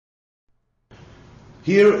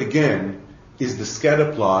Here again is the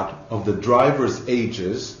scatter plot of the driver's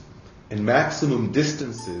ages and maximum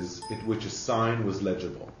distances at which a sign was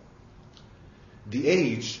legible. The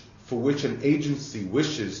age for which an agency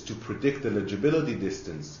wishes to predict the legibility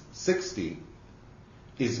distance, 60,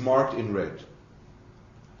 is marked in red.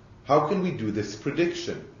 How can we do this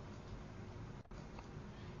prediction?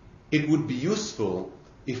 It would be useful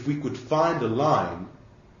if we could find a line,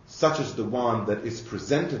 such as the one that is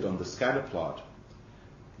presented on the scatter plot,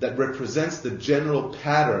 that represents the general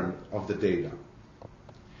pattern of the data.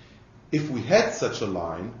 If we had such a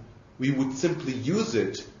line, we would simply use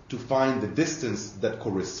it to find the distance that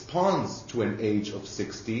corresponds to an age of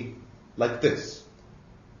 60, like this,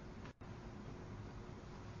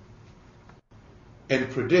 and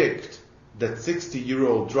predict that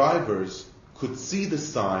 60-year-old drivers could see the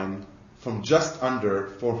sign from just under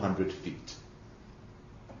 400 feet.